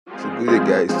Good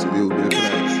day, guys. Today we'll be looking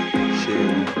at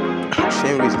chain rule.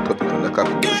 Chain rule is a topic under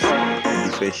calculus,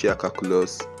 differential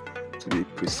calculus to be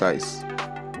precise.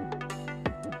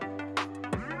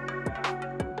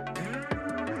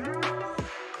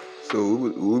 So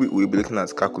we'll be looking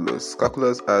at calculus.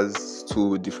 Calculus has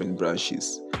two different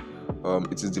branches.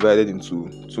 It is divided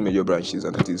into two major branches,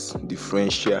 and that is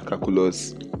differential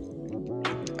calculus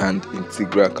and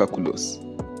integral calculus.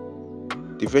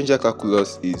 Differential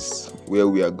calculus is where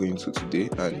we are going to today,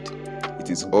 and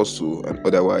it is also and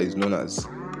otherwise known as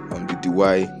the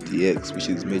dy dx, which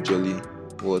is majorly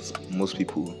what most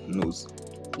people knows.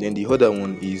 Then the other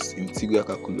one is integral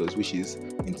calculus, which is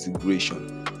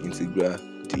integration, integral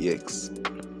dx.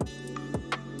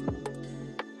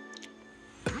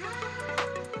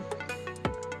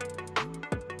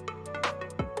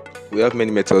 We have many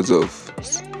methods of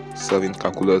solving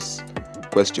calculus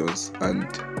questions, and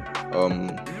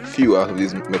few out of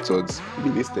these methods will be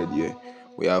listed here.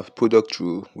 We have product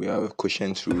rule, we have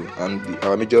quotient rule, and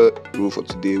our major rule for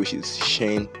today, which is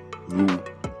chain rule.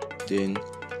 Then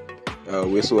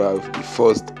we also have the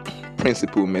first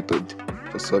principle method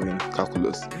for solving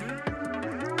calculus.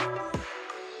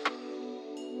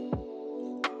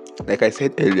 Like I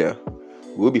said earlier,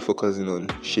 we'll be focusing on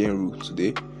chain rule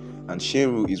today, and chain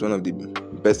rule is one of the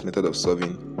best method of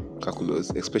solving calculus,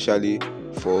 especially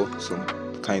for some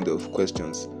kind of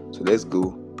questions. So let's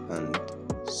go and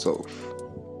solve.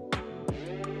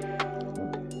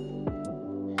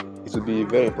 It will be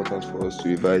very important for us to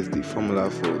revise the formula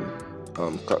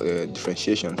for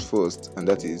differentiation first, and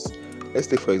that is, let's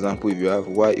take for example, if you have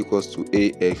y equals to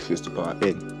ax raised to power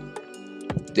n,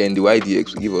 then the y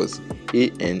dx will give us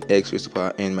an x raised to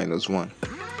power n minus 1.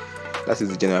 That is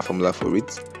the general formula for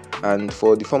it. And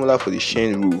for the formula for the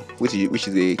chain rule, which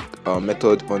is a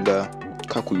method under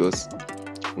calculus,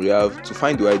 we have to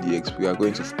find the y dx, we are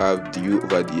going to have du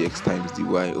over dx times dy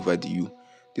over du.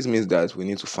 This means that we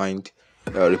need to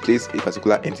replace a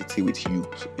particular entity with u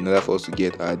in order for us to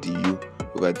get our du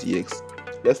over dx.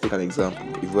 Let's take an example.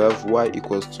 If we have y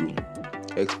equals to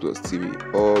x plus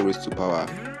 3 all raised to power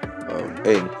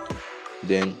n,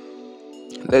 then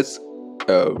let's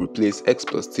replace x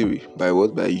plus 3 by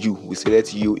what? By u. We say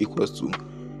let u equals to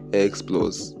x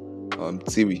plus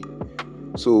 3.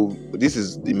 So this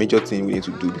is the major thing we need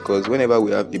to do, because whenever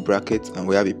we have a bracket and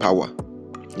we have a power,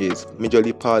 yes,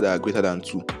 majorly power that are greater than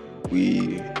 2,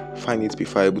 we find it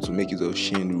preferable to make use of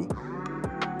chain rule.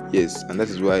 Yes, and that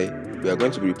is why we are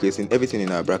going to be replacing everything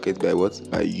in our bracket by what?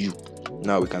 By u.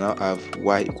 Now we can now have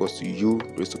y equals to u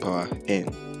raised to power n.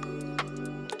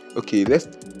 Okay, let's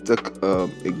take a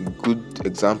good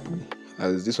example,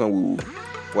 as this one will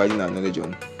widen our knowledge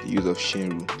on the use of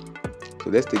chain rule. So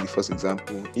let's take the first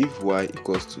example. If y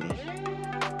equals to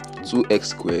 2x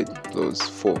squared plus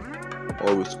 4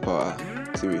 all raised to power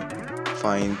 3,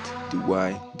 find the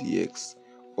y dx.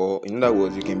 Or in other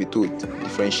words, you can be told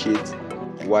differentiate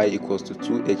y equals to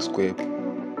 2x squared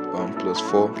plus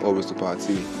 4 all raised to power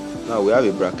 3. Now we have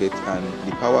a bracket, and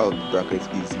the power of the bracket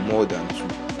is more than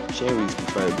 2. Chain rule is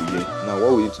preferable here. Now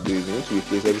what we need to do is we need to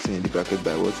replace everything in the bracket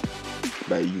by what?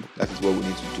 By u. That is what we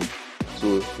need to do. So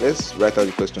let's write out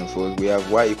the question first. We have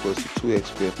y equals to 2x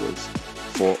squared plus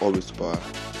 4 all raised to power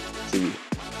 3.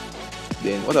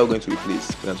 Then what are we going to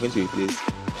replace? We are going to replace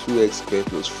 2x squared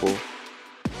plus 4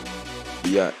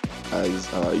 here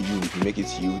as our u. We make it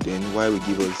u. Then y will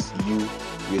give us u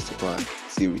raised to power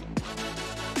 3.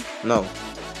 Now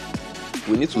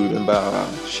we need to remember our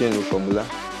chain rule formula.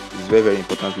 It's very, very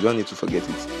important. We don't need to forget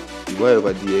it. The y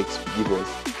over dx will give us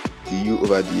du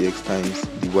over dx times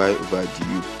dy over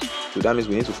du. So that means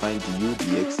we need to find du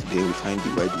dx, then we find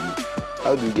dy du.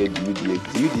 How do we get du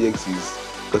dx? Du dx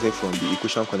is gotten from the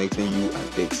equation connecting u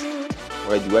and x,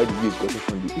 while dy du is gotten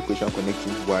from the equation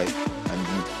connecting y and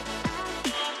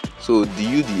u. So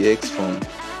du dx from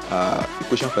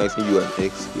equation connecting u and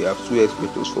x, we have 2x squared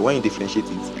plus 4. When you differentiate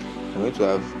it, I'm going to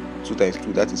have 2 times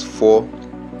 2, that is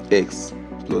 4x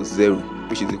plus 0,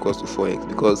 which is equals to 4x,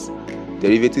 because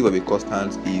derivative of a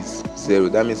constant is 0.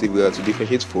 That means if we are to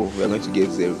differentiate 4, we are going to get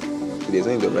 0. So there's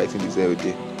no need of writing the 0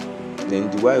 there.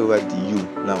 Then dy over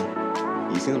du. Now,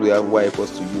 since we have y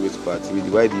equals to u raised to power 3, dy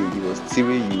du will give us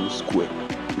 3u squared,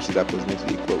 which is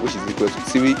approximately equal to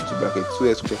 3 into bracket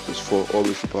 2x squared plus 4 all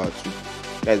raised to power 2.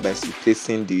 That is by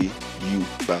replacing the u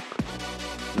back.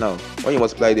 Now, when you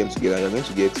multiply them together, you're going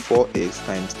to get 4x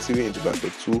times 3 into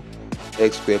bracket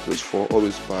 2x squared plus 4 all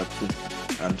raised to power 2.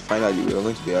 And finally, we are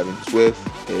going to be having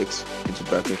 12x into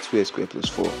bracket 2x squared plus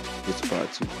 4 raised to power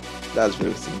 2. That's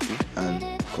very simple and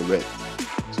correct.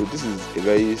 So this is a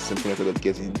very simple method of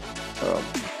getting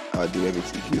our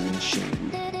derivative using chain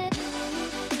rule.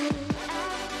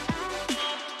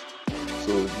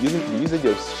 So the usage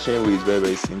of chain rule is very,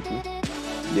 very simple.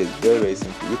 Yes, very, very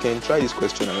simple. You can try this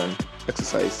question as an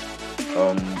exercise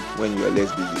when you are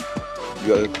less busy.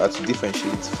 You are to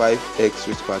differentiate 5x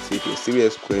raised to power 3 plus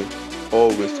 3x squared all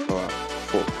raised to power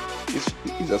 4. This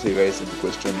is also a very simple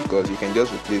question because you can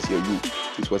just replace your u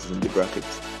with what is in the bracket.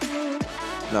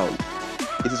 Now,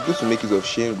 it is good to make use of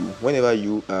chain rule whenever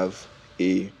you have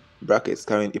a bracket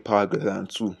carrying a power greater than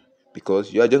 2,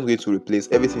 because you are just going to replace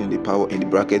everything in the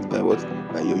bracket by what?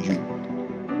 By your u.